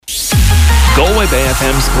Galway Bay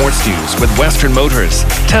FM Sports News with Western Motors.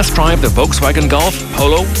 Test drive the Volkswagen Golf,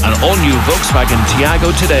 Polo and all-new Volkswagen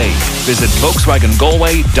Tiago today. Visit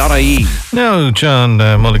VolkswagenGalway.ie. Now, John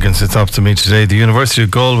Mulligan sits up to me today. The University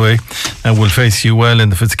of Galway will face UL in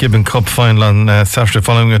the Fitzgibbon Cup final on Saturday,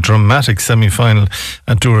 following a dramatic semi-final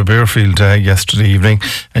at Dura Bearfield yesterday evening,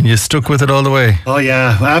 and you stuck with it all the way. Oh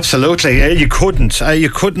yeah, absolutely. You couldn't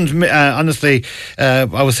honestly. I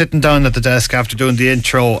was sitting down at the desk after doing the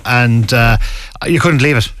intro, and you couldn't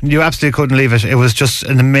leave it. You absolutely couldn't leave it. It was just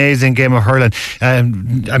an amazing game of hurling. I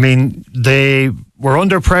mean, they were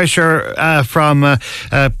under pressure from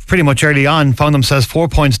pretty much early on, found themselves 4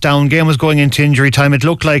 points down. Game was going into injury time. It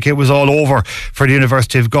looked like it was all over for the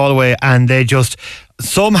University of Galway, and they just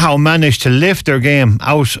somehow managed to lift their game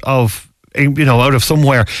out of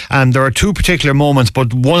somewhere. And there are two particular moments,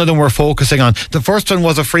 but one of them we're focusing on. The first one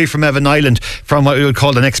was a free from Evan Island from what we would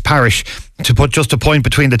call the next parish, to put just a point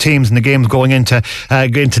between the teams, and the game's going into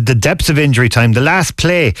the depths of injury time, the last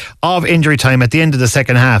play of injury time at the end of the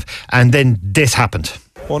second half, and then this happened.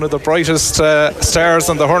 One of the brightest stars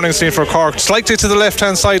on the hurling scene for Cork, slightly to the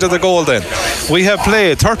left-hand side of the goal then. We have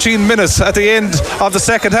played 13 minutes at the end of the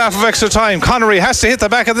second half of extra time. Connery has to hit the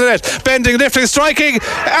back of the net. Bending, lifting, striking,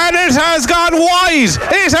 and it has gone wide!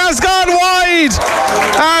 It has gone wide!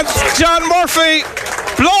 And John Murphy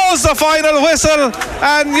blows the final whistle,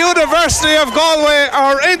 and University of Galway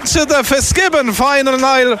are into the Fitzgibbon final,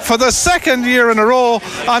 Niall, for the second year in a row,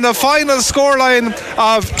 on a final scoreline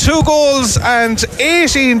of 2 goals and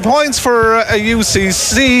 18 points for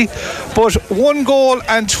UCC, but 1 goal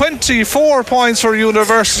and 24 points for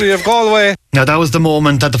University of Galway. Now, that was the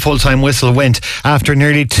moment that the full-time whistle went after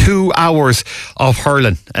nearly 2 hours of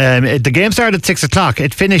hurling. The game started at 6 o'clock.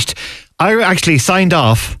 It finished, I actually signed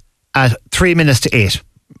off at 3 minutes to 8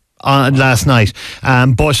 last night,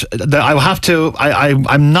 but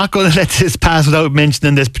I'm not going to let this pass without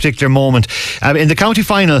mentioning this particular moment. In the county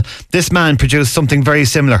final, this man produced something very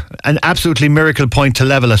similar, an absolutely miracle point to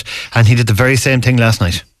level it, and he did the very same thing last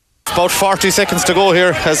night. About 40 seconds to go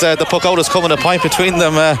here as the puck out is coming, a point between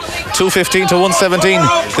them, 2:15 to 1:17.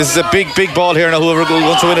 This is a big ball here now. Whoever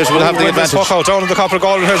wants to win it will have the advantage. Puck out down in the copper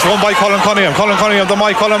Galway. Here's one by Colin Cunningham. Colin Cunningham, the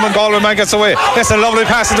Mike Cullinan Galway man, gets away. That's a lovely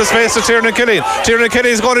pass into space to Tiernan Killeen. Tiernan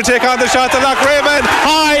Killeen is going to take on the shot. The Loughrea,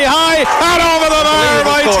 high and over the bar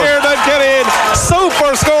by Tiernan Killeen.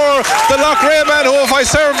 Super score. The Loughrea, who, if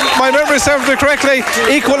my memory serves me correctly,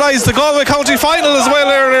 equalised the Galway County final as well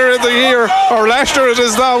earlier in the year, or last year it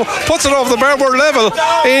is now. Puts it off the Barbour level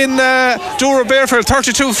in Dura Bearfield.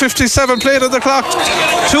 32:57 played on the clock.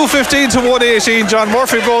 2:15 to 1:18. John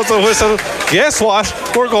Murphy blows the whistle. Guess what?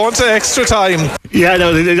 We're going to extra time. Yeah,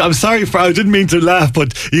 no, I'm sorry, I didn't mean to laugh,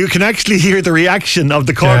 but you can actually hear the reaction of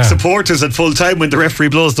the Cork supporters at full time when the referee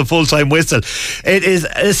blows the full time whistle. It is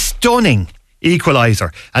a stunning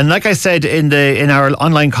equaliser, and like I said in our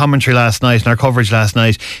online commentary last night, in our coverage last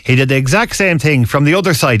night, he did the exact same thing from the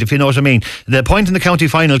other side, if you know what I mean. The point in the county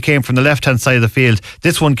final came from the left hand side of the field.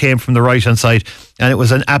 This one came from the right hand side, and it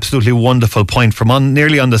was an absolutely wonderful point from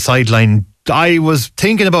nearly on the sideline. I was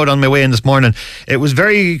thinking about it on my way in this morning. It was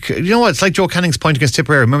very, it's like Joe Canning's point against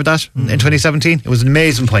Tipperary. Remember that in 2017? It was an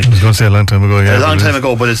amazing point. I was going to say a long time ago, yeah. A long time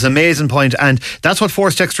ago, but it's an amazing point, and that's what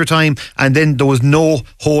forced extra time, and then there was no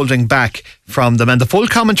holding back from them. And the full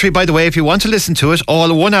commentary, by the way, if you want to listen to it,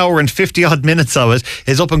 all 1 hour and 50 odd minutes of it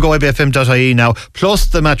is up on galwaybfm.ie now, plus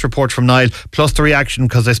the match report from Niall, plus the reaction,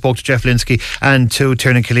 because I spoke to Jeff Linsky and to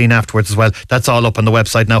Tiernan Killeen afterwards as well. That's all up on the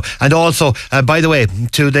website now. And also, by the way,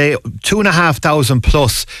 to the 2,500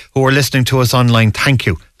 plus who are listening to us online, thank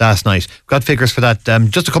you. Last night, got figures for that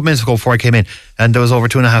just a couple minutes ago before I came in, and there was over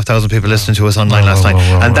 2,500 people listening to us online last night.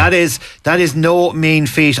 And that is no mean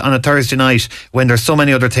feat on a Thursday night when there's so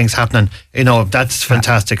many other things happening. That's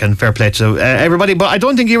fantastic, and fair play to everybody. But I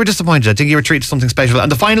don't think you were disappointed. I think you were treated to something special.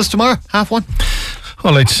 And the finals tomorrow, 1:30.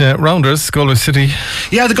 All right, Rounders, Galway City.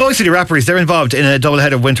 Yeah, the Galway City Rapparees, they're involved in a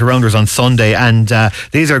doubleheader of Winter Rounders on Sunday, and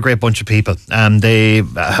these are a great bunch of people. They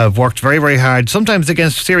have worked very, very hard, sometimes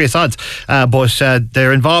against serious odds, but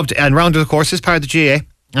they're involved, and Rounders, of course, is part of the GA.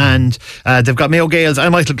 And they've got Mayo Gales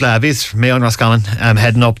and Michael Glavies from Mayo and Roscommon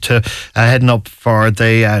heading up for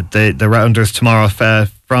the Rounders tomorrow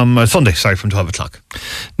from Sunday, from 12 o'clock.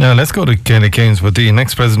 Now let's go to Kenny Keynes, but the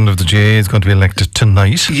next president of the GA is going to be elected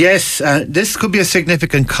tonight. Yes, this could be a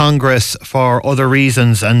significant congress for other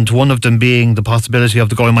reasons, and one of them being the possibility of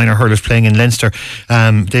the Galway minor hurlers playing in Leinster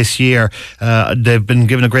this year. They've been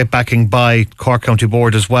given a great backing by Cork County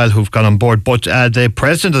Board as well, who've gone on board, but the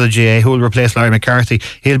president of the GA, who will replace Larry McCarthy,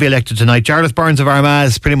 he'll be elected tonight. Jarlath Burns of Armagh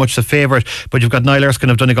is pretty much the favourite, but you've got Niall Erskine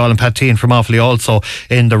of Donegal and Pat Tean from Offaly also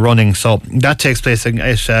in the running, so that takes place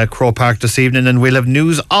at at Crow Park this evening, and we'll have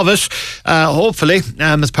news of it, hopefully,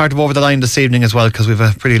 as part of Over the Line this evening as well, because we've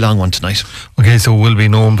a pretty long one tonight. Okay, so we'll be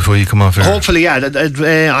known before you come off here. Hopefully, yeah.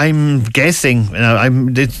 I'm guessing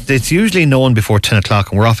it's usually known before 10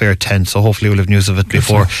 o'clock, and we're off air at 10, so hopefully we'll have news of it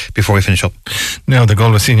before we finish up. Now, the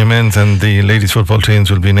Galway senior men's and the ladies football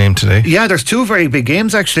teams will be named today. Yeah, there's two very big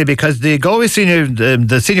games actually, because the Galway senior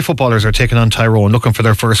the senior footballers are taking on Tyrone, looking for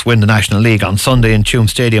their first win in the National League on Sunday in Tuam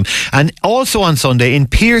Stadium, and also on Sunday in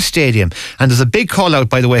Pearse Stadium. And there's a big call out,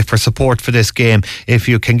 by the way, for support for this game. If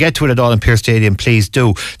you can get to it at all in Pearse Stadium, please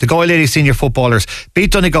do. The Galway ladies senior footballers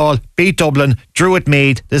beat Donegal, beat Dublin, drew at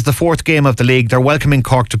Meath. This is the fourth game of the league. They're welcoming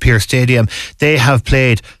Cork to Pearse Stadium. They have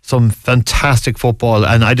played some fantastic football,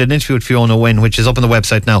 and I did an interview with Fiona Wynne, which is up on the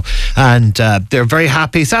website now, and they're very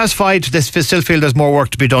happy, satisfied. They still feel there's more work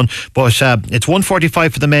to be done, but it's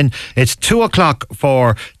 1:45 for the men, it's 2 o'clock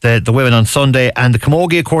for the women on Sunday, and the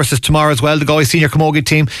Camogie, of course, is tomorrow as well. The Galway senior Camogie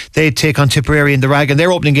team, they take on Tipperary in the Rag, and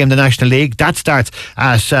their opening game in the National League, that starts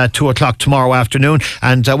at 2 o'clock tomorrow afternoon.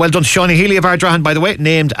 And well done to Shawnee Healy of Ardrahan, by the way,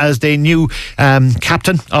 named as the new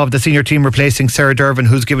captain of the senior team, replacing Sarah Dervin,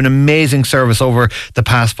 who's given amazing service over the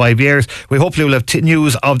past 5 years. We hopefully will have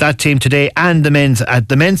news of that team today, and the men's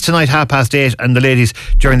tonight 8:30, and the ladies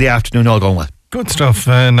during the afternoon, all going well. Good stuff.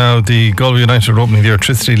 Now the Galway United are opening the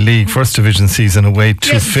Electricity League First Division season away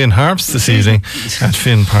to Finn Harps this evening at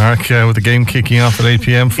Finn Park, with the game kicking off at 8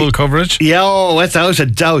 p.m. Full coverage. Yeah, without a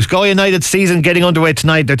doubt. Galway United season getting underway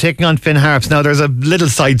tonight. They're taking on Finn Harps. Now there's a little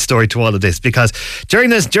side story to all of this, because during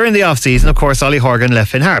the off season, of course, Ollie Horgan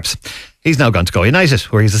left Finn Harps. He's now gone to Galway United,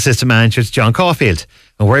 where he's assistant manager to John Caulfield.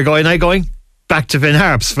 And where are Galway United going? Back to Finn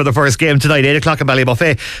Harps for the first game tonight, 8 o'clock at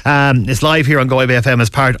Ballybuffet. It's live here on Galway Bay FM as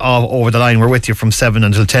part of Over the Line. We're with you from 7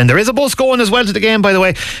 until 10. There is a bus going as well to the game, by the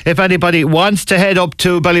way. If anybody wants to head up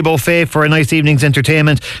to Ballybuffet for a nice evening's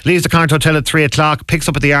entertainment, leaves the Connacht Hotel at 3 o'clock, picks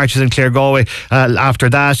up at the Arches in Clare Galway after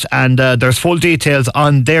that, and there's full details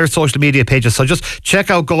on their social media pages, so just check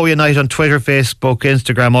out Galway United on Twitter, Facebook,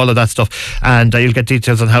 Instagram, all of that stuff, and you'll get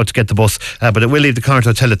details on how to get the bus, but it will leave the Connacht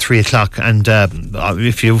Hotel at 3 o'clock, and I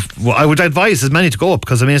would advise as many to go up,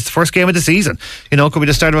 because I mean it's the first game of the season. You know, it could be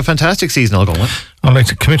the start of a fantastic season all going well. I'd like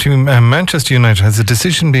to commit to Manchester United. Has a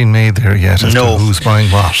decision been made there yet as to who's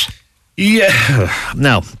buying what? Yeah.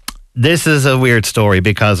 Now, this is a weird story,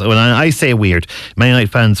 because when I say weird, Man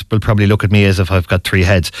United fans will probably look at me as if I've got three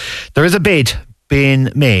heads. There is a bid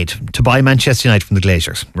being made to buy Manchester United from the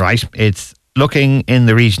Glazers, right? It's looking in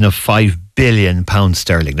the region of £5 billion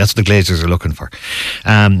sterling. That's what the Glazers are looking for.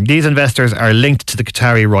 These investors are linked to the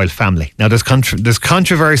Qatari royal family. Now, there's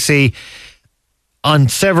controversy on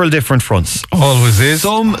several different fronts. Always is.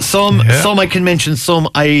 Some I can mention, some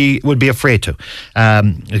I would be afraid to,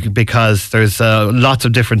 because there's lots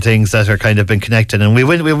of different things that are kind of been connected, and we've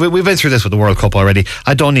been through this with the World Cup already.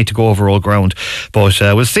 I don't need to go over old ground, but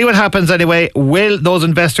we'll see what happens anyway. Will those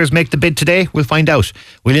investors make the bid today? We'll find out.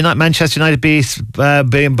 Will you not Manchester United be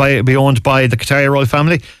owned by the Qatari royal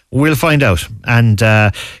family? We'll find out. And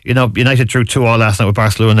United drew 2-2 last night with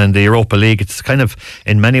Barcelona in the Europa League. It's kind of,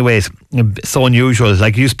 in many ways, so unusual.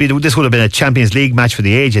 Like, this would have been a Champions League match for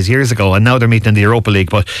the ages years ago, and now they're meeting in the Europa League.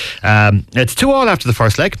 But it's 2-2 after the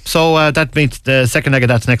first leg, so that means the second leg of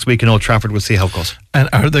that's next week in Old Trafford. We'll see how it goes. And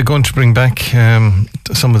are they going to bring back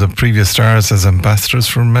some of the previous stars as ambassadors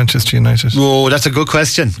for Manchester United? Oh, that's a good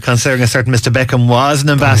question, considering a certain Mr. Beckham was an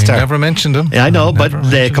ambassador. I never mentioned him. Yeah, I know, but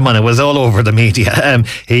come on, it was all over the media.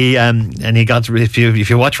 He got, if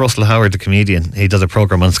you watch Russell Howard, the comedian, he does a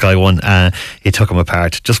programme on Sky One. He took him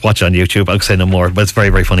apart. Just watch it on YouTube. I'll say no more, but it's very,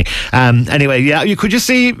 very funny. Anyway, yeah, you could just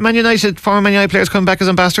see former Man United players coming back as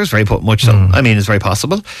ambassadors. Very much so. I mean, it's very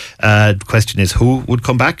possible. The question is, who would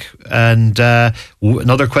come back? And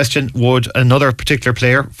another question, would another particular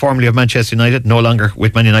player, formerly of Manchester United, no longer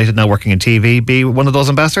with Man United, now working in TV, be one of those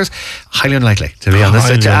ambassadors? Highly unlikely, to be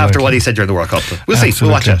honest, after what he said during the World Cup. We'll see. We'll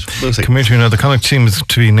watch it. We'll see. The Connacht team is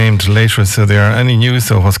to be named later, so there are any news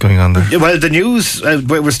of what's going on there? Well, the news,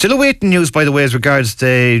 we're still awaiting news, by the way, as regards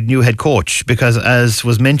the new head coach, because as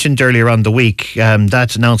was mentioned earlier on the week,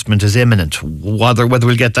 that announcement is imminent. Whether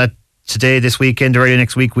we'll get that today, this weekend, or early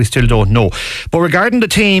next week, we still don't know. But regarding the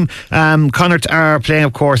team, Connacht are playing,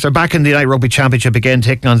 of course, they're back in the United Rugby Championship again,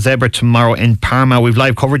 taking on Zebra tomorrow in Parma. We've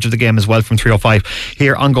live coverage of the game as well from 3:05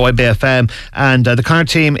 here on Galway Bay FM, and the Connacht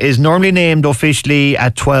team is normally named officially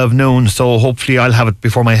at 12 noon, so hopefully I'll have it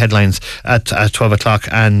before my headlines at 12 o'clock,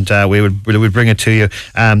 and we would bring it to you.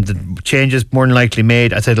 The changes more than likely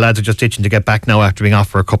made. I said the lads are just itching to get back now after being off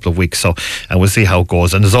for a couple of weeks, so we'll see how it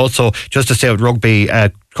goes. And there's also, just to stay with rugby,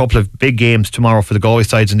 couple of big games tomorrow for the Galway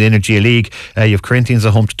sides in the Energy League. You have Corinthians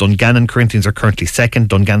at home to Dungannon. Corinthians are currently second,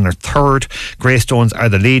 Dungannon are third. Greystones are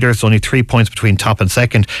the leaders, only 3 points between top and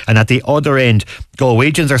second. And at the other end,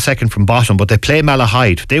 Galwegians are second from bottom, but they play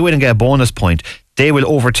Malahide. They win and get a bonus point. They will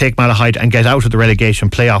overtake Malahide and get out of the relegation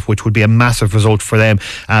playoff, which would be a massive result for them.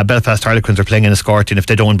 Belfast Harlequins are playing in Escorting. If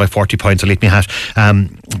they don't win by 40 points, I'll eat me hat.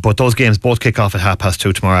 But those games both kick off at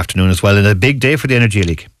 2:30 tomorrow afternoon as well, and a big day for the Energy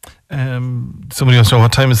League. Somebody wants to know,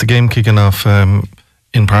 what time is the game kicking off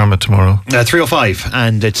in Parma tomorrow? 3:05,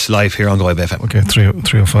 and it's live here on Galway Bay FM. Okay,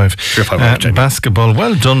 3:05. 3:05. Basketball,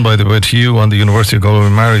 well done by the way to you on the University of Galway.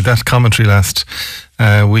 Mary, that commentary last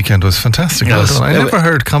weekend was fantastic. Well done. I never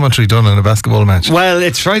heard commentary done in a basketball match. Well,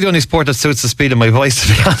 it's probably the only sport that suits the speed of my voice, to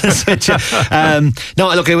be honest with you.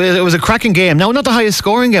 No, look, it was a cracking game. Now, not the highest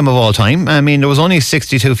scoring game of all time. I mean, there was only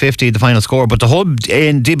 62-50 the final score, but the whole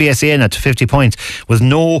in DBSAN at 50 points was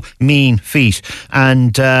no mean feat.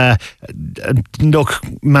 And look,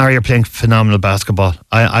 Mary are playing phenomenal basketball.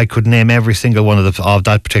 I could name every single one of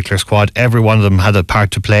that particular squad. Every one of them had a part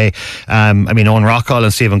to play. I mean, Owen Rockall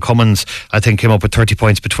and Stephen Cummins, I think, came up with 30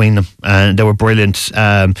 points between them, and they were brilliant.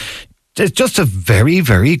 It's just a very,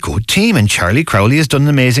 very good team, and Charlie Crowley has done an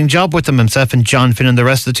amazing job with them, himself and John Finn and the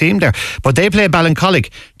rest of the team there. But they play Ballincollig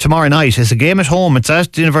tomorrow night. It's a game at home. It's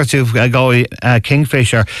at the University of Galway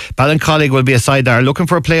Kingfisher. Ballincollig will be a side there looking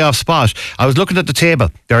for a playoff spot. I was looking at the table.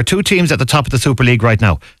 There are two teams at the top of the Super League right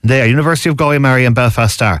now. They are University of Galway Mary and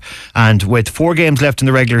Belfast Star. And with 4 games left in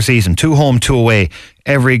the regular season, 2 home, 2 away,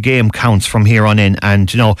 every game counts from here on in.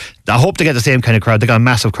 And, you know, I hope they get the same kind of crowd. They got a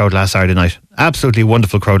massive crowd last Saturday night. Absolutely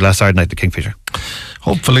wonderful crowd last Saturday night, the Kingfisher.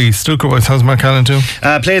 Hopefully, Stukerwith, how's Mark Allen too?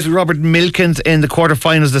 Plays with Robert Milkins in the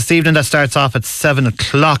quarterfinals this evening. That starts off at 7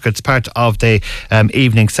 o'clock. It's part of the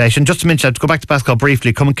evening session. Just to mention, to go back to basketball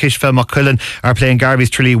briefly, Cumming Kishfell Mockcullen are playing Garvey's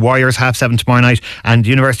Tralee Warriors 7:30 tomorrow night, and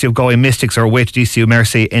University of Galway Mystics are away to DCU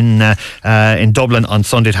Mercy in Dublin on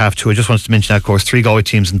Sunday at 2:30. I just wanted to mention that, of course, 3 Galway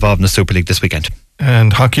teams involved in the Super League this weekend.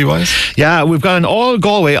 And hockey-wise? Yeah, we've got an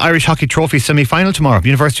all-Galway Irish Hockey Trophy semi-final tomorrow.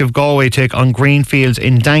 University of Galway take on Greenfields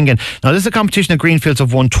in Dangan. Now, this is a competition that Greenfields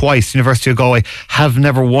have won twice. University of Galway have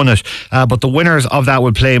never won it. But the winners of that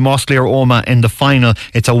will play Mossley or Omagh in the final.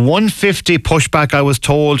 It's a 150 pushback, I was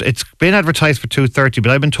told. It's been advertised for 2:30,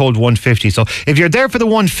 but I've been told 150. So if you're there for the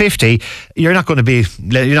 150, you're not going to be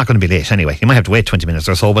late anyway. You might have to wait 20 minutes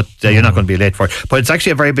or so, but you're not going to be late for it. But it's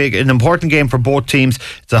actually a very big, an important game for both teams.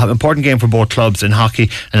 It's an important game for both clubs in hockey,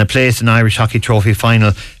 and a place in the Irish Hockey Trophy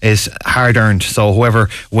final is hard earned. So whoever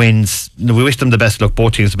wins, we wish them the best of luck,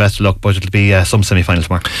 both teams the best of luck, but it'll be some semi-final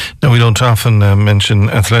tomorrow. Now, we don't often mention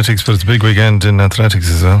athletics, but it's a big weekend in athletics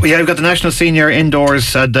as well. Yeah, we've got the National Senior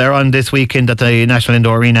Indoors. They're on this weekend at the National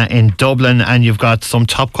Indoor Arena in Dublin, and you've got some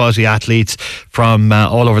top quality athletes from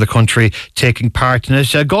all over the country taking part in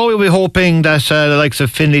it. Galway will be hoping that the likes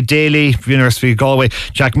of Finlay Daly, University of Galway,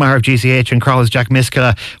 Jack Maher of GCH, and Crowell's Jack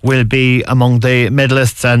Miskela will be among the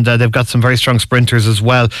medalists, and they've got some very strong sprinters as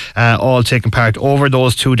well, all taking part over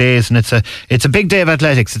those 2 days. And it's a big day of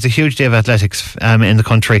athletics. It's a huge day of athletics in the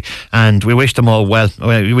country, and we wish them all well.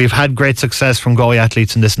 We've had great success from Galway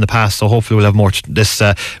athletes in this in the past, so hopefully we'll have more this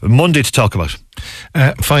Monday to talk about.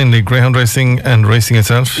 Finally, greyhound racing and racing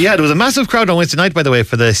itself. Yeah, there was a massive crowd on Wednesday night, by the way,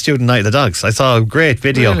 for the Student Night of the Dogs. I saw a great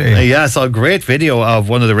video. Really? Yeah, I saw a great video of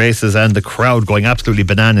one of the races and the crowd going absolutely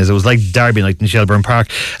bananas. It was like Derby night in Shelburne Park.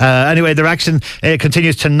 Anyway, their action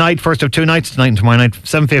continues tonight, first of 2 nights, tonight and tomorrow night,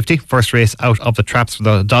 7:50. First race out of the traps for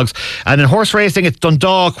the dogs. And in horse racing, it's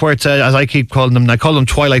Dundalk, where it's, as I keep calling them, I call them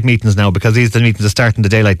twilight meetings now, because these are the meetings that start in the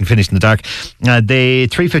daylight and finish in the dark. The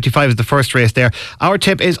 3:55 is the first race there. Our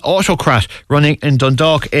tip is Autocrat running in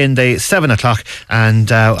Dundalk in the 7 o'clock, and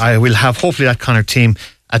I will have hopefully that Connor team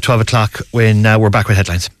at 12 o'clock when we're back with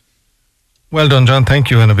headlines. Well done, John. Thank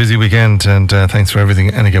you, and a busy weekend, and thanks for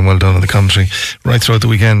everything. And again, well done on the commentary right throughout the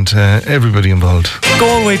weekend. Everybody involved.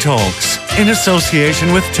 Galway Talks in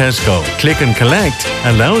association with Tesco. Click and Collect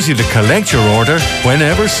allows you to collect your order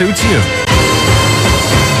whenever suits you.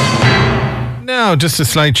 Now, just a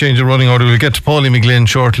slight change of running order. We'll get to Pauline McGlynn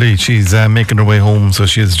shortly. She's making her way home, so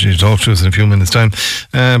she'll talk to us in a few minutes' time.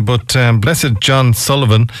 But Blessed John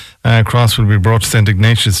Sullivan cross will be brought to St.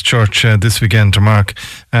 Ignatius Church this weekend to mark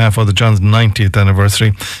for the John's 90th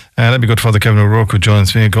anniversary. Let me go to Father Kevin O'Rourke, who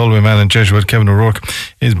joins me. Galway man and Jesuit Kevin O'Rourke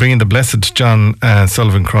is bringing the Blessed John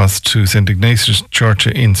Sullivan cross to St. Ignatius Church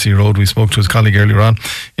in Sea Road. We spoke to his colleague earlier on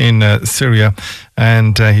in Syria,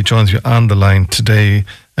 and he joins you on the line today.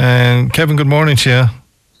 Kevin, good morning to you.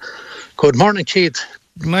 Good morning, Keith.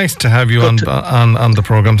 Nice to have you on the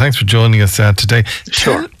programme. Thanks for joining us today.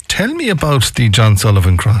 Sure. Tell me about the John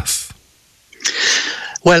Sullivan cross.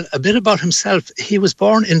 Well, a bit about himself. He was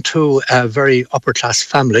born into a very upper-class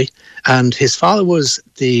family, and his father was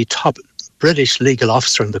the top British legal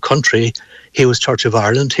officer in the country. He was Church of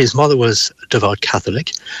Ireland. His mother was devout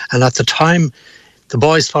Catholic, and at the time, the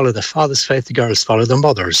boys followed their father's faith, the girls followed their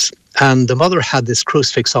mother's. And the mother had this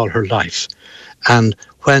crucifix all her life. And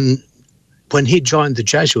when he joined the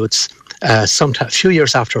Jesuits, a few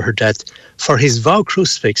years after her death, for his vow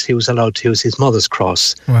crucifix, he was allowed to use his mother's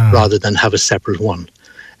cross rather than have a separate one.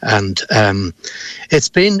 And it's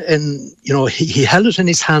been he held it in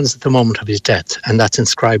his hands at the moment of his death, and that's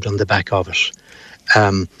inscribed on the back of it.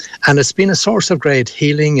 And it's been a source of great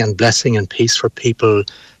healing and blessing and peace for people,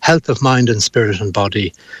 health of mind and spirit and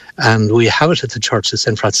body. And we have it at the Church of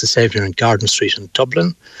St. Francis Xavier in Garden Street in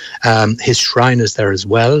Dublin. His shrine is there as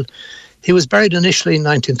well. He was buried initially in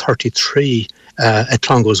 1933 at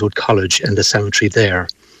Clongoweswood College in the cemetery there.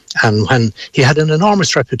 And when he had an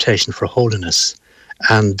enormous reputation for holiness.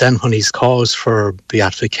 And then when his cause for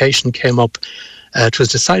beatification came up, it was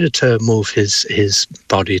decided to move his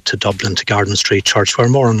body to Dublin, to Garden Street Church, where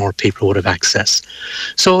more and more people would have access.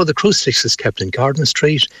 So the crucifix is kept in Garden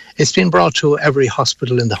Street. It's been brought to every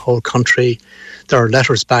hospital in the whole country. There are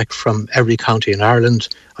letters back from every county in Ireland.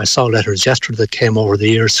 I saw letters yesterday that came over the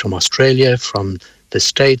years from Australia, from the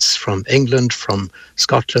States, from England, from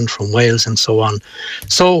Scotland, from Wales, and so on.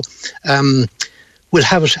 So we'll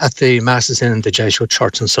have it at the Masses in the Jesuit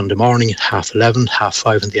Church on Sunday morning at 11:30,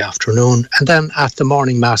 5:30 in the afternoon, and then at the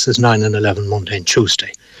morning Masses 9 and 11 Monday and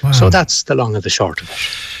Tuesday. Wow. So that's the long and the short of it.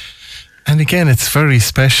 And again, it's very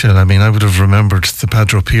special. I mean, I would have remembered the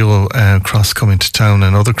Padre Pio cross coming to town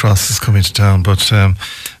and other crosses coming to town, but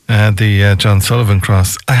the John Sullivan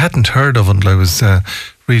cross, I hadn't heard of until I was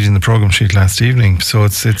reading the programme sheet last evening. So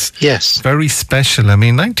it's yes, very special. I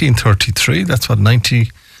mean, 1933, that's what, 90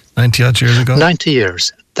 odd years ago? 90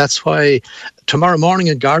 years. That's why tomorrow morning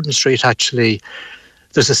at Garden Street, actually,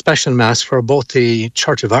 there's a special Mass for both the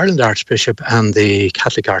Church of Ireland Archbishop and the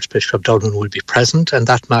Catholic Archbishop of Dublin will be present, and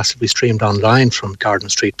that Mass will be streamed online from Garden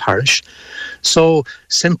Street Parish. So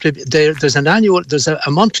simply, there's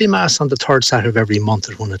a monthly Mass on the third Saturday of every month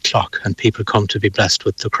at 1 o'clock, and people come to be blessed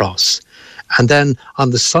with the cross. And then on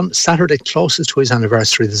the Saturday closest to his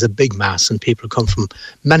anniversary, there's a big Mass, and people come from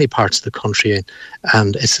many parts of the country,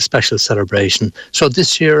 and it's a special celebration. So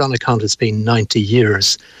this year, on account it's been 90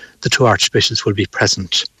 years, the two archbishops will be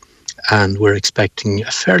present, and we're expecting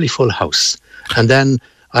a fairly full house. And then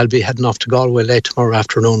I'll be heading off to Galway late tomorrow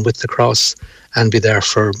afternoon with the cross and be there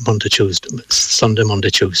for Sunday, Monday,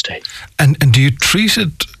 Tuesday. And do you treat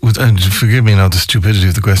it with, and forgive me now the stupidity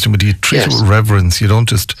of the question, but do you treat it with reverence? You don't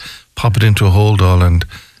just pop it into a hold all and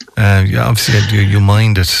obviously you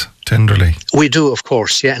mind it tenderly. We do, of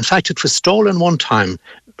course, yeah. In fact, it was stolen one time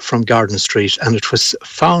from Garden Street, and it was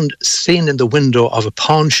seen in the window of a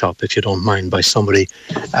pawn shop, if you don't mind, by somebody,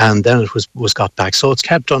 and then it was got back. So it's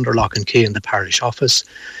kept under lock and key in the parish office.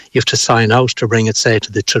 You have to sign out to bring it, say,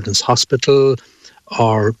 to the Children's Hospital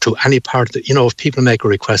or to any part that, if people make a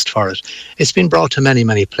request for it. It's been brought to many,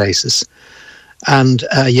 many places. And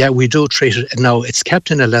we do treat it. Now, it's kept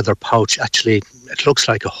in a leather pouch. Actually, it looks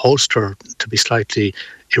like a holster, to be slightly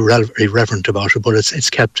irreverent about it, but it's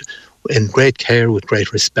kept in great care with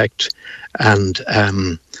great respect. And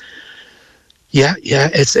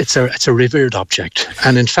it's a revered object.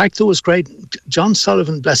 And in fact, there was great. John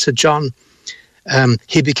Sullivan, blessed John,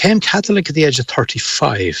 he became Catholic at the age of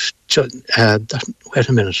 35.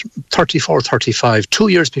 34, 35, 2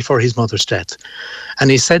 years before his mother's death. And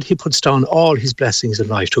he said he puts down all his blessings in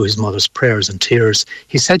life to his mother's prayers and tears.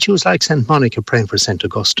 He said she was like St. Monica praying for St.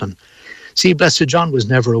 Augustine. See, Blessed John was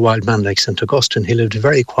never a wild man like St. Augustine. He lived a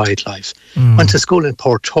very quiet life. Went to school in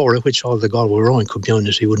Portora, which all the Galway rowing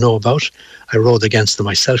community would know about. I rowed against them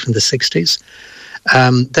myself in the 60s.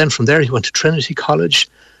 Then from there, he went to Trinity College.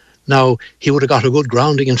 Now, he would have got a good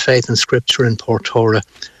grounding in faith and scripture in Portora.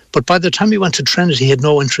 But by the time he went to Trinity, he had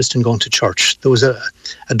no interest in going to church. There was a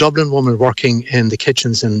Dublin woman working in the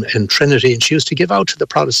kitchens in Trinity, and she used to give out to the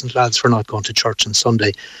Protestant lads for not going to church on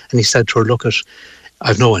Sunday. And he said to her, look,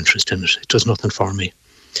 I've no interest in it. It does nothing for me.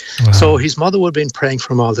 Wow. So his mother would have been praying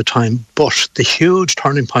for him all the time. But the huge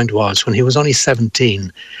turning point was when he was only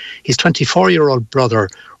 17, his 24-year-old brother,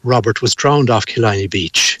 Robert, was drowned off Killiney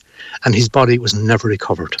Beach, and his body was never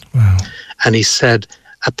recovered. Wow. And he said,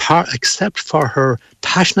 except for her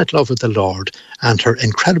passionate love of the Lord and her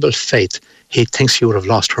incredible faith, he thinks she would have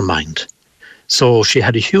lost her mind. So she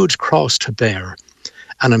had a huge cross to bear,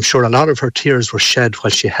 and I'm sure a lot of her tears were shed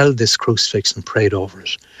while she held this crucifix and prayed over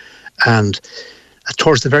it. And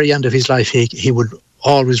towards the very end of his life, he would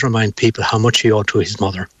always remind people how much he owed to his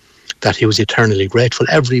mother, that he was eternally grateful.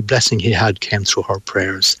 Every blessing he had came through her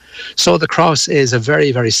prayers. So the cross is a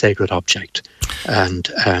very, very sacred object. And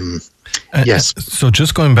yes. So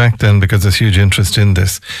just going back then, because there's huge interest in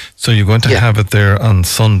this. So you're going to have it there on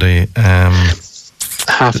Sunday.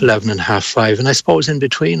 11:30 and 5:30. And I suppose in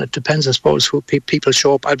between, it depends, I suppose, who people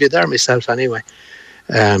show up. I'll be there myself anyway.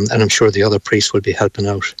 And I'm sure the other priests will be helping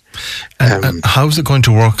out. And how's it going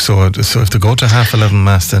to work? So if they go to 11:30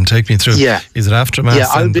 Mass, then take me through. Yeah. Is it after Mass? Yeah,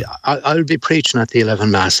 I'll be preaching at the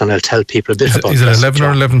 11 Mass, and I'll tell people a bit about it. Is it 11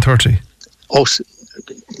 or 11:30? Oh,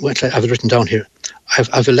 wait, I have it written down here.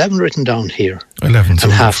 I've 11 written down here. 11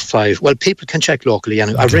 and 5:30. Well, people can check locally.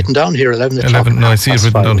 Anyway. I've written down here 11 o'clock. 11. No, I see it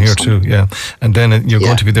written down here too. Yeah, and then you're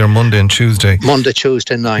going to be there Monday and Tuesday. Monday,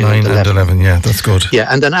 Tuesday, 9 and 11. Yeah, that's good. Yeah,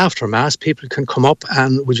 and then after Mass, people can come up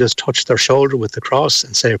and we just touch their shoulder with the cross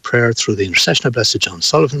and say a prayer through the intercession of Blessed John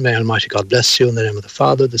Sullivan. May Almighty God bless you in the name of the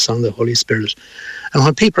Father, the Son, and the Holy Spirit. And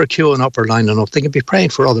when people are queuing up or lining up, they can be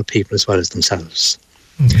praying for other people as well as themselves.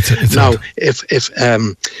 Now, if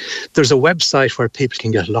there's a website where people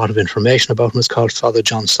can get a lot of information about him, it's called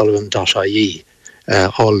fatherjohnsullivan.ie,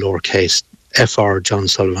 all lowercase,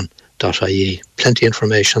 frjohnsullivan.ie. Plenty of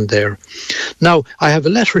information there. Now, I have a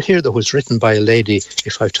letter here that was written by a lady,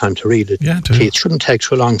 if I have time to read it. Yeah, it shouldn't take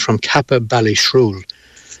too long, from Kappa Ballyshrule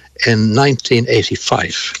in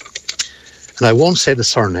 1985. And I won't say the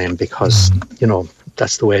surname because,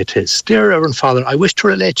 that's the way it is. Dear Reverend Father, I wish to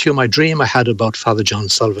relate to you my dream I had about Father John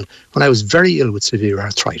Sullivan when I was very ill with severe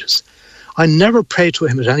arthritis. I never prayed to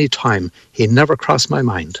him at any time. He never crossed my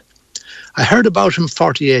mind. I heard about him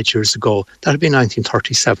 48 years ago, that would be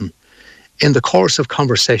 1937, in the course of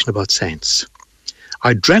conversation about saints.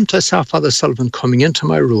 I dreamt I saw Father Sullivan coming into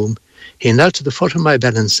my room. He knelt at the foot of my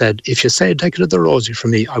bed and said, "If you say a decade of the rosary for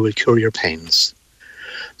me, I will cure your pains."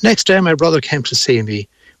 Next day, my brother came to see me.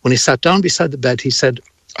 When he sat down beside the bed, he said,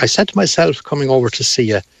 "I said to myself, coming over to see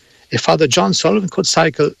you, if Father John Sullivan could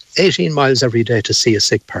cycle 18 miles every day to see a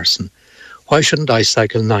sick person, why shouldn't I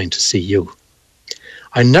cycle 9 to see you?"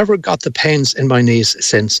 I never got the pains in my knees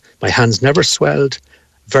since. My hands never swelled,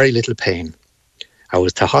 very little pain. I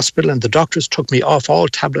was to hospital and the doctors took me off all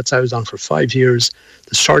tablets I was on for 5 years.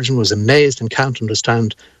 The surgeon was amazed and can't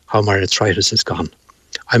understand how my arthritis is gone.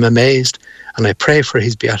 I'm amazed and I pray for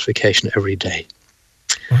his beatification every day.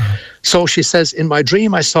 Wow. So she says, in my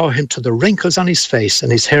dream, I saw him to the wrinkles on his face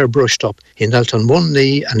and his hair brushed up. He knelt on one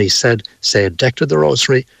knee and he said, "Say a decade of the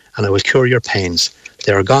rosary and I will cure your pains.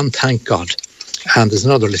 They are gone, thank God." And there's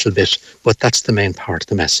another little bit, but that's the main part of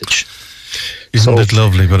the message. Isn't it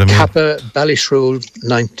lovely? But I mean, Kappa Ballyshrule,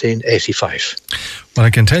 1985. Well, I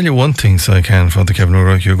can tell you one thing, so I can, Father Kevin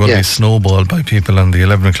O'Rourke, you're going to be snowballed by people on the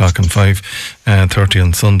 11 o'clock and 5:30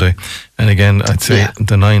 on Sunday. And again, I'd say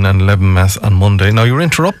the 9 and 11 Mass on Monday. Now, you're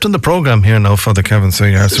interrupting the programme here now, Father Kevin, so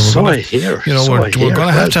we're going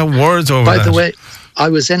to have to have words over that. By the way, I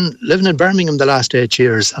was living in Birmingham the last 8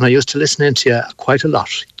 years, and I used to listen into you quite a lot.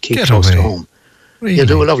 Keep close to home. Really? You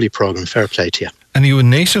do a lovely programme, fair play to you. And you a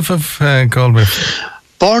native of Galway?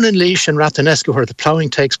 Born in Laois in Rathneska, where the ploughing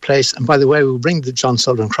takes place. And by the way, we bring the John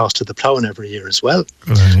Sullivan Cross to the ploughing every year as well.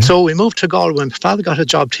 So we moved to Galway. My father got a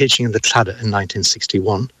job teaching in the Claddagh in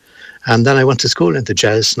 1961. And then I went to school in the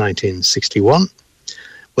Jes 1961.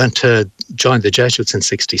 Went to join the Jesuits in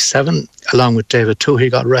 67. Along with David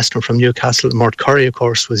Toohey, got arrested from Newcastle. Mort Curry, of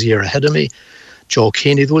course, was a year ahead of me. Joe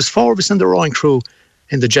Keeney. There was 4 of us in the rowing crew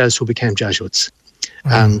in the Jes who became Jesuits.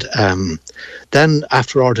 And then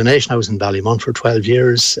after ordination, I was in Ballymun for 12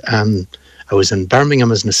 years. I was in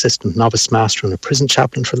Birmingham as an assistant novice master and a prison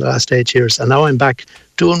chaplain for the last 8 years. And now I'm back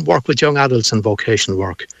doing work with young adults and vocational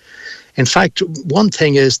work. In fact, one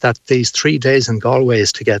thing is that these 3 days in Galway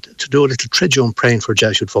is to do a little Triduum praying for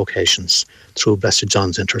Jesuit vocations through Blessed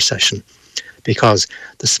John's intercession. Because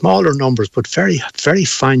the smaller numbers, but very, very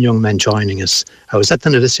fine young men joining us. I was at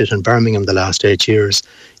the novitiate in Birmingham the last 8 years.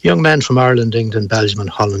 Young men from Ireland, England, Belgium and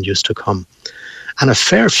Holland used to come. And a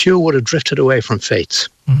fair few would have drifted away from faith,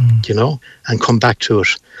 and come back to it.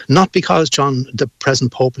 Not because John, the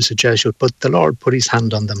present Pope, is a Jesuit, but the Lord put his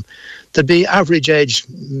hand on them. They'd be average age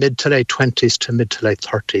mid to late 20s to mid to late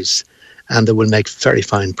 30s. And they will make very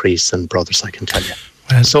fine priests and brothers, I can tell you.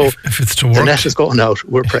 Well, so if it's to work, the net is going out.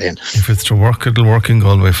 We're praying. If it's to work, it'll work in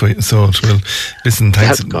Galway for you. So it will. Listen,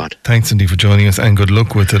 thanks indeed for joining us, and good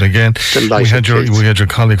luck with it again. We had your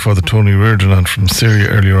colleague, Father Tony Reardon, on from Syria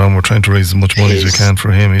earlier on. We're trying to raise as much money as we can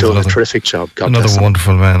for him. He's doing a terrific job. Another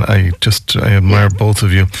wonderful man. I admire both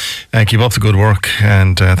of you. Keep up the good work,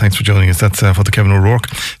 and thanks for joining us. That's Father Kevin O'Rourke.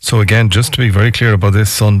 So again, just to be very clear about this,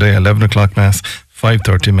 Sunday 11 o'clock Mass,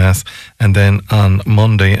 5:30 Mass, and then on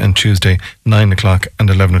Monday and Tuesday 9 o'clock and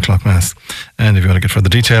 11 o'clock Mass. And if you want to get further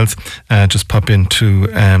details, just pop into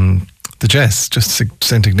the Jess, just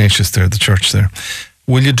St. Ignatius there, the church there.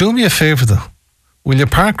 Will you do me a favour though? Will you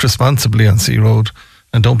park responsibly on Sea Road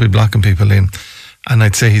and don't be blocking people in? And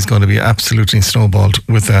I'd say he's going to be absolutely snowballed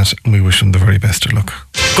with that, and we wish him the very best of luck.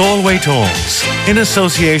 Galway Tolls, in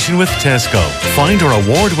association with Tesco. Find our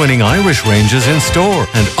award-winning Irish ranges in store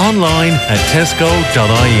and online at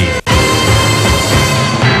tesco.ie.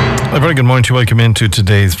 A very good morning to you. Welcome into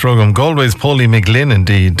today's programme. Galway's Pauline McGlynn,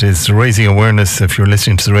 indeed, is raising awareness, if you're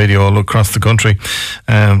listening to the radio all across the country,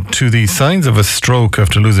 to the signs of a stroke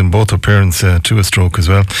after losing both her parents to a stroke as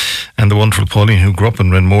well. And the wonderful Pauline, who grew up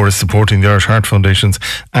in Renmore, is supporting the Irish Heart Foundation's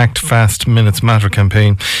Act Fast Minutes Matter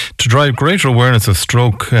campaign to drive greater awareness of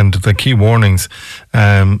stroke and the key warnings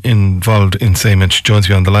involved in same. And she joins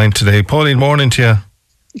me on the line today. Pauline, morning to you.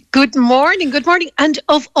 Good morning. And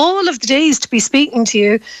of all of the days to be speaking to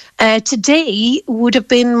you, today would have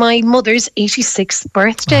been my mother's 86th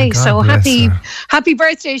birthday. Oh, so happy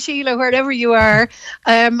birthday, Sheila, wherever you are.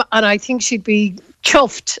 And I think she'd be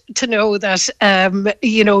chuffed to know that,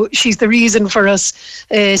 she's the reason for us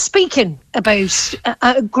speaking about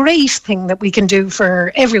a great thing that we can do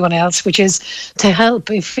for everyone else, which is to help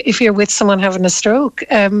if you're with someone having a stroke.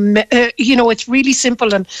 It's really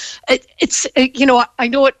simple, and it's I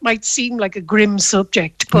know it might seem like a grim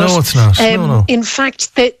subject, but no, it's not. No. In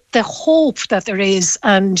fact, the hope that there is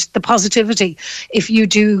and the positivity, if you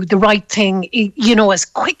do the right thing, as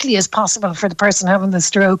quickly as possible for the person having the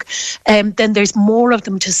stroke, then there's more of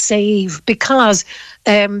them to save, because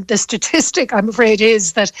the statistic, I'm afraid,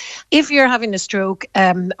 is that if you're having a stroke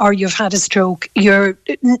or you've had a stroke, you're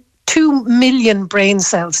 2 million brain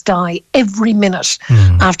cells die every minute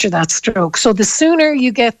after that stroke. So the sooner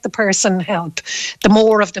you get the person help, the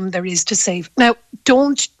more of them there is to save. Now,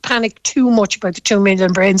 don't panic too much about the 2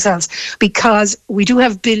 million brain cells, because we do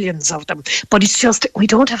have billions of them, but it's just we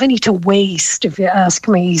don't have any to waste, if you ask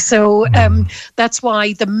me. So that's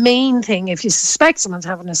why the main thing, if you suspect someone's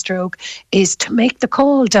having a stroke, is to make the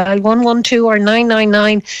call, dial 112 or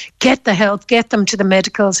 999, get the help, get them to the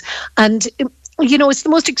medicals. And it's the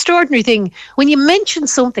most extraordinary thing. When you mention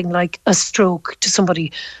something like a stroke to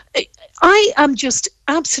somebody, I am just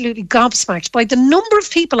absolutely gobsmacked by the number of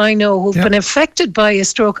people I know who've been affected by a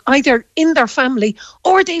stroke, either in their family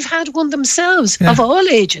or they've had one themselves, of all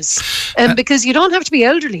ages. Because you don't have to be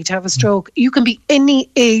elderly to have a stroke. You can be any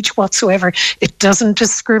age whatsoever. It doesn't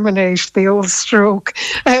discriminate, the old stroke,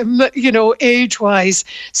 age-wise.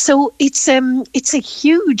 So it's a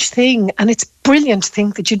huge thing, and it's brilliant to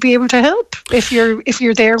think that you'd be able to help if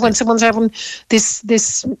you're there when someone's having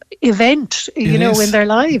this event, in their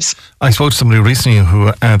lives. I spoke to somebody recently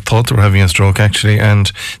who thought they were having a stroke, actually,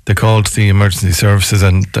 and they called the emergency services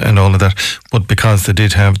and all of that, but because they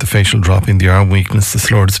did have the facial drop in, the arm weakness, the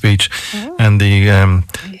slurred speech, and the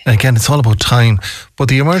again, it's all about time. But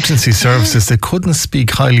the emergency services, they couldn't speak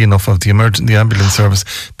highly enough of the ambulance service,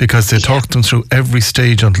 because they talked them through every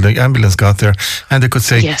stage until the ambulance got there, and they could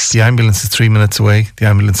say the ambulance is 3 minutes away, the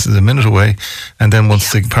ambulance is a minute away, and then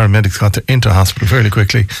once the paramedics got into hospital fairly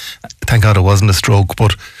quickly, thank God it wasn't a stroke,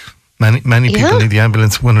 but many people need the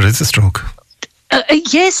ambulance when it is a stroke.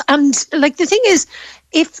 Yes, and the thing is,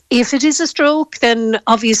 if it is a stroke, then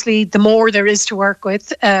obviously the more there is to work with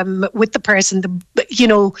the person,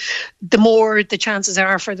 the more the chances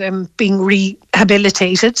are for them being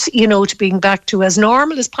rehabilitated, to being back to as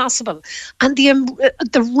normal as possible. And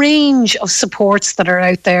the range of supports that are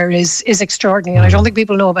out there is extraordinary, and I don't think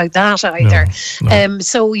people know about that either. No.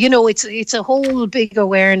 So it's a whole big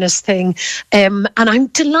awareness thing, and I'm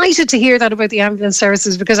delighted to hear that about the ambulance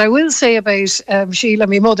services, because I will say about Sheila,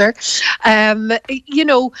 my mother,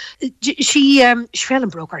 she fell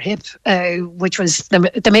and broke her hip, which was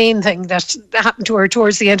the main thing that happened to her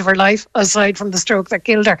towards the end of her life, aside from the stroke that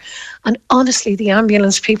killed her. And honestly, the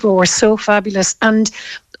ambulance people were so fabulous. And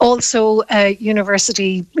also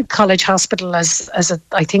University College Hospital, as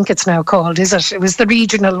I think it's now called, is it? It was the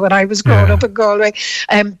regional when I was growing up in Galway.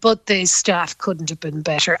 But the staff couldn't have been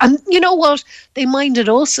better. And you know what? They minded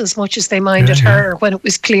us as much as they minded her when it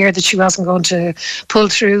was clear that she wasn't going to pull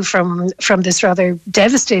through from this rather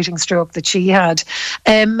devastating stroke that she had.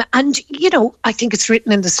 And I think it's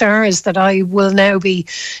written in the stars that I will now now be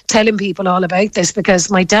telling people all about this, because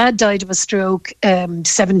my dad died of a stroke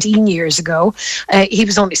 17 years ago. He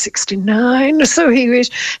was only 69, so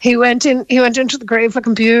he went into the grave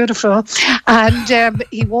looking beautiful, and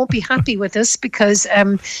he won't be happy with us, because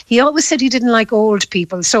he always said he didn't like old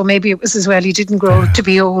people, so maybe it was as well he didn't grow to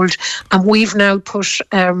be old, and we've now put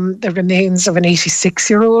the remains of an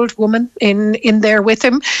 86-year-old woman in there with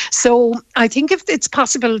him. So I think if it's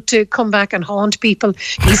possible to come back and haunt people,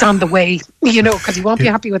 he's on the way, because he won't be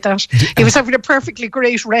happy with that. He was having a perfectly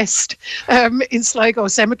great rest in Sligo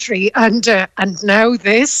Cemetery, and now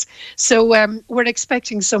this. So we're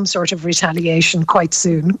expecting some sort of retaliation quite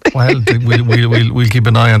soon. Well, we'll keep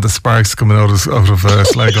an eye on the sparks coming out of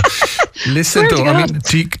Sligo. Listen, though, I mean,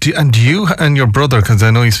 do you and your brother, because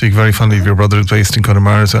I know you speak very fondly of your brother who's based in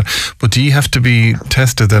Connemara as well, but do you have to be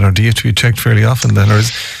tested then, or do you have to be checked fairly often then, or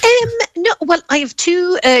is... No, well, I have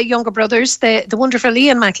two younger brothers, the wonderful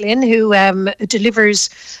Ian Macklin, who delivers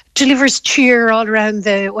cheer all around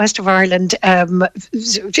the west of Ireland, a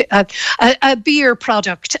beer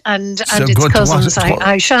product, and its cousins.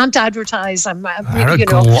 I shan't advertise. Go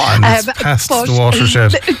on, it's past the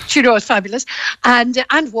watershed. It's fabulous, and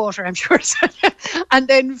water, I'm sure. And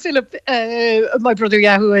then Philip, my brother,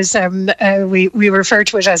 who is we refer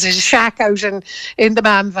to it as a shack out in the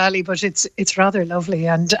Man Valley, but it's rather lovely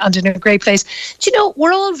and in a great place. Do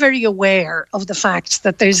we're all very aware of the fact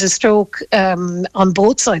that there's a stroke on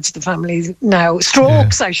both sides of the family now.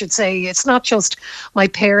 Strokes, I should say. It's not just my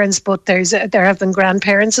parents, but there have been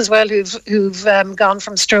grandparents as well who've gone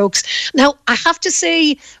from strokes. Now, I have to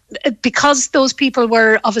say, because those people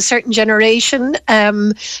were of a certain generation,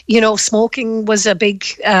 smoking was a big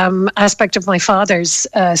aspect of my father's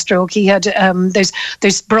stroke. He had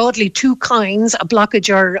there's broadly two kinds: a blockage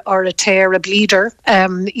or a tear, a bleeder.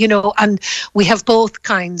 And we have both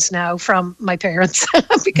kinds now from my parents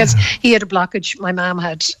because he had a blockage, my mum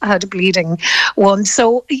had a bleeding one.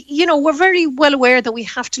 So we're very well aware that we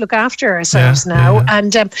have to look after ourselves now.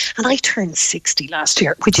 And I turned 60 last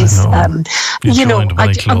year, which is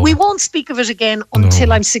we won't speak of it again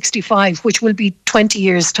until I'm 65, which will be 20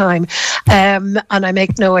 years' time. And I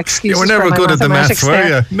make no excuses. You were never good at the maths, were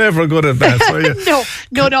you? Never good at maths, were you? No.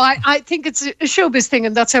 I think it's a showbiz thing,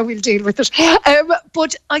 and that's how we'll deal with it.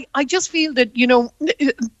 But I just feel that,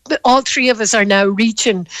 all three of us are now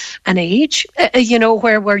reaching an age,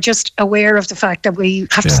 where we're just aware of the fact that we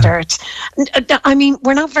have to start. I mean,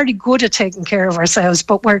 we're not very good at taking care of ourselves,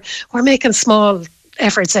 but we're making small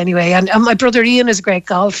efforts anyway. And my brother Ian is a great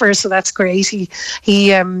golfer, so that's great. He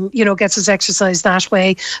gets his exercise that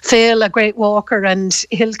way. Phil, a great walker and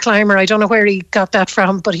hill climber. I don't know where he got that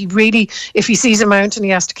from, but he really, if he sees a mountain, he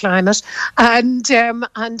has to climb it. And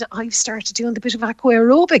I've started doing a bit of aqua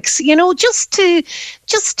aerobics,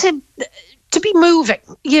 just to be moving,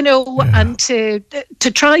 and to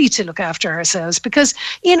try to look after ourselves, because,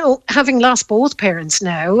 having lost both parents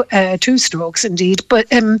now, 2 strokes indeed, but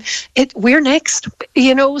we're next,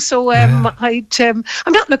 so I'm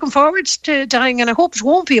not looking forward to dying, and I hope it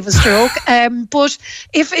won't be of a stroke, but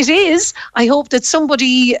if it is, I hope that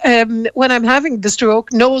somebody, when I'm having the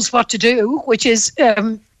stroke, knows what to do, which is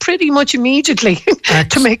pretty much immediately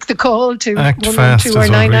to make the call to 112 or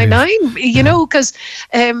 999, because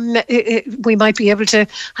we might be able to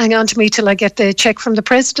hang on to me till I get the check from the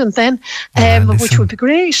president then, which would be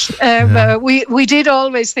great. We did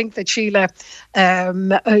always think that Sheila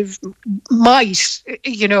might,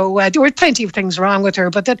 there were plenty of things wrong with her,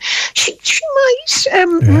 but that she might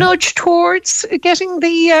nudge towards getting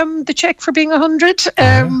the check for being 100,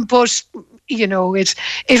 but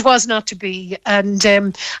it was not to be, and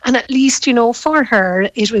at least for her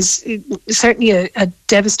it was certainly a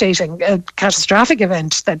devastating, catastrophic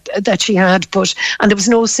event that she had, and there was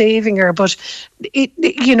no saving her. But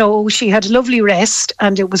she had a lovely rest,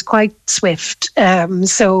 and it was quite swift. And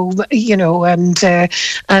the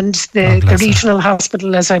regional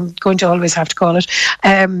hospital, as I'm going to always have to call it,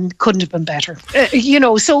 couldn't have been better.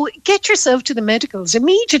 So get yourself to the medicals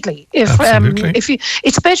immediately. If you,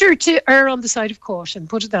 it's better to err on the side of caution,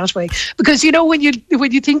 put it that way, because when you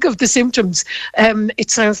think of the symptoms, it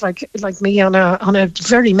sounds like me on a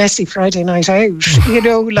very messy Friday night out.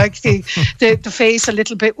 Like the face a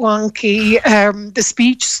little bit wonky, the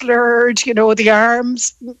speech slurred, the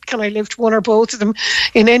arms, can I lift one or both of them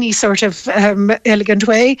in any sort of elegant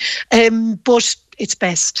way, but it's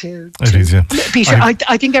best to be sure.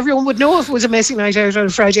 I think everyone would know if it was a messy night out or a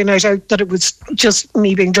Friday night out that it was just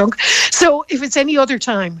me being drunk. So if it's any other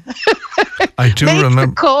time, I do Make remember.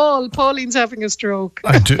 the call. Pauline's having a stroke.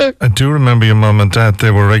 I do remember your mum and dad.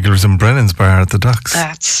 They were regulars in Brennan's Bar at the Docks.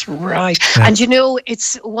 That's right. Yeah. And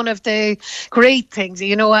it's one of the great things.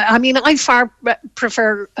 I mean, I far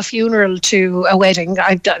prefer a funeral to a wedding.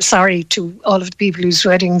 I'm sorry to all of the people whose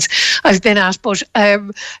weddings I've been at, but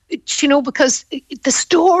because the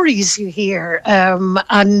stories you hear,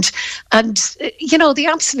 and the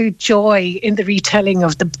absolute joy in the retelling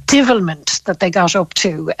of the devilment that they got up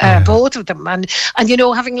to, both of them, and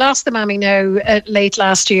having lost the mammy now late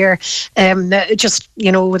last year, just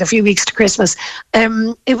with a few weeks to Christmas,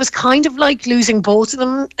 it was kind of like losing both of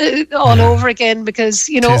them all over again, because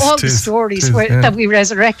all the stories that we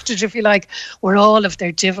resurrected, if you like, were all of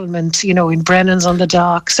their devilment, in Brennan's on the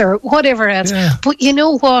Docks or whatever else. Yeah. But you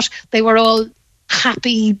know what? They were all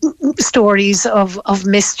happy stories of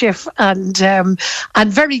mischief and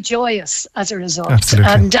very joyous as a result.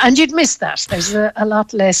 Absolutely. And you'd miss that. There's a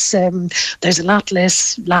lot less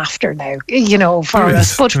laughter now, for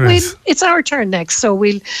us. But it's our turn next, so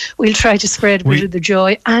we'll try to spread a bit of the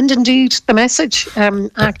joy and indeed the message.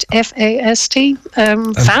 Act FAST,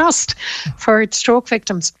 fast for stroke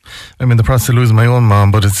victims. I'm in the process of losing my own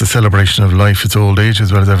mom, but it's a celebration of life. It's old age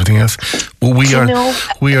as well as everything else. We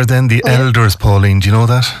are then the elders, Pauline. Do you know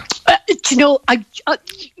that? I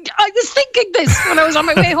was thinking this when I was on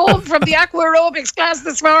my way home from the aqua aerobics class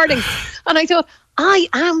this morning, and I thought, I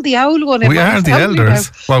am the old one. We are the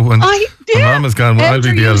elders. Well, when Mum is gone, I'll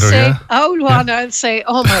be the elder. Old one, I'll say,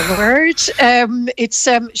 oh my word. It's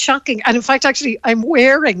shocking. And in fact, actually, I'm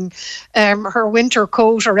wearing her winter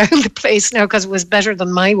coat around the place now because it was better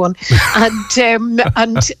than my one.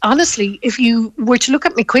 And honestly, if you were to look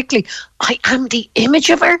at me quickly, I am the image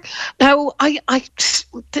of her. Now, I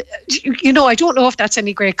don't know if that's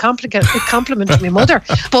any great compliment to my mother,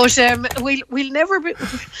 but we'll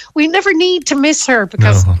never need to miss her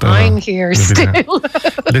because I'm here still.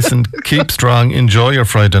 Listen, keep strong, enjoy your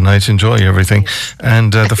Friday night, enjoy everything,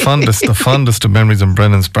 and the fondest of memories in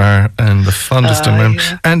Brennan's Bar, and the fondest of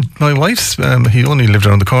memories. Yeah. And my wife's, he only lived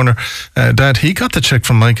around the corner. Dad, he got the cheque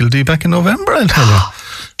from Michael D back in November, I'll tell you.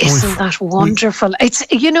 Isn't that wonderful? It's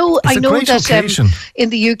I know that in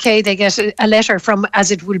the UK they get a letter from, as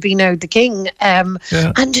it will be now, the King. And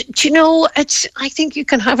I think you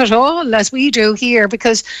can have it all as we do here,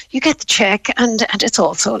 because you get the cheque and it's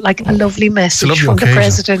also like a lovely message from the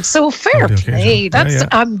President. So fair play.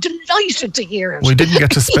 I'm delighted to hear it. We didn't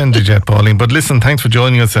get to spend it yet, Pauline, but listen, thanks for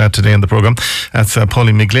joining us today in the programme. That's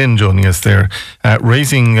Pauline McGlynn joining us there,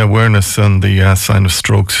 raising awareness on the sign of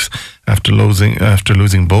strokes after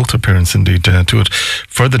losing both her parents, indeed, to it.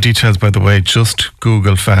 Further details, by the way, just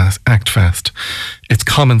Google Act Fast. It's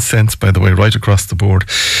common sense, by the way, right across the board.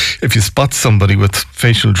 If you spot somebody with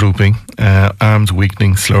facial drooping, arms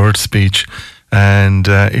weakening, slurred speech, and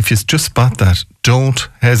if you just spot that, don't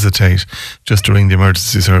hesitate just to ring the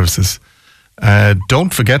emergency services.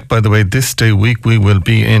 Don't forget, by the way, this day week we will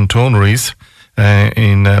be in Toneries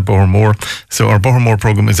in Bohermore. So our Bohermore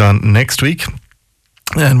programme is on next week.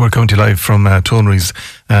 And we're coming to you live from Toneries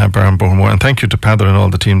Bar in Bohermore. And thank you to Pather and all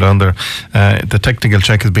the team down there. The technical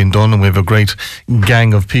check has been done and we have a great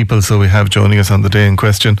gang of people, so we have joining us on the day in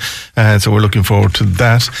question. So we're looking forward to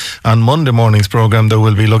that. On Monday morning's programme, though,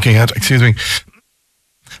 we'll be looking at,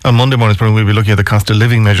 on Monday morning's programme, we'll be looking at the cost of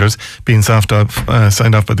living measures being signed off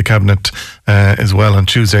by the Cabinet as well on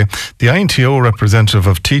Tuesday. The INTO representative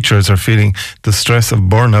of teachers are feeling the stress of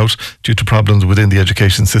burnout due to problems within the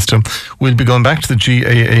education system. We'll be going back to the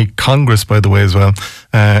GAA Congress, by the way, as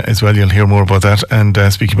well. You'll hear more about that. And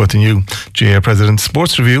speaking about the new GAA President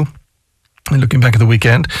Sports Review, and looking back at the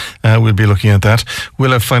weekend, we'll be looking at that.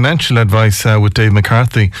 We'll have financial advice with Dave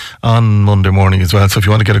McCarthy on Monday morning as well. So if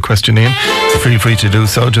you want to get a question in, feel free to do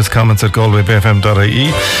so. Just comments at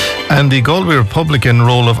galwaybfm.ie. And the Galway Republican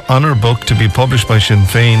Roll of Honour book to be published by Sinn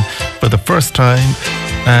Féin for the first time.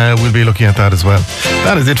 We'll be looking at that as well.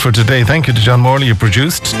 That is it for today. Thank you to John Morley, you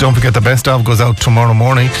produced. Don't forget the best of goes out tomorrow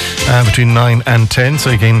morning between 9 and 10, so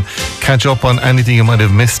you can catch up on anything you might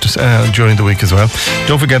have missed during the week as well.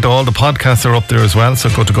 Don't forget all the podcasts are up there as well, so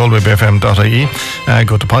go to galwaybfm.ie,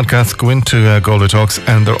 go to podcasts, go into Galway Talks,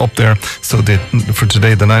 and they're up there. So for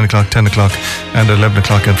today, the 9 o'clock, 10 o'clock and 11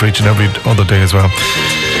 o'clock, and for each and every other day as well.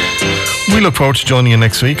 We look forward to joining you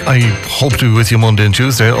next week. I hope to be with you Monday and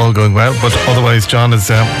Tuesday, all going well. But otherwise, John is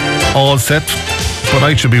all set. But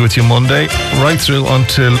I should be with you Monday, right through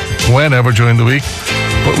until whenever during the week.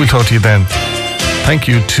 But we'll talk to you then. Thank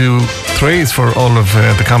you to Thrace for all of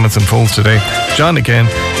the comments and phones today. John again.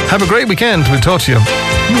 Have a great weekend. We'll talk to you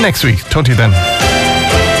next week. Talk to you then.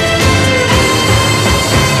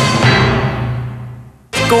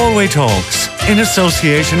 Galway Talks, in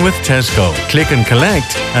association with Tesco. Click and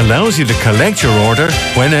Collect allows you to collect your order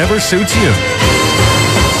whenever suits you.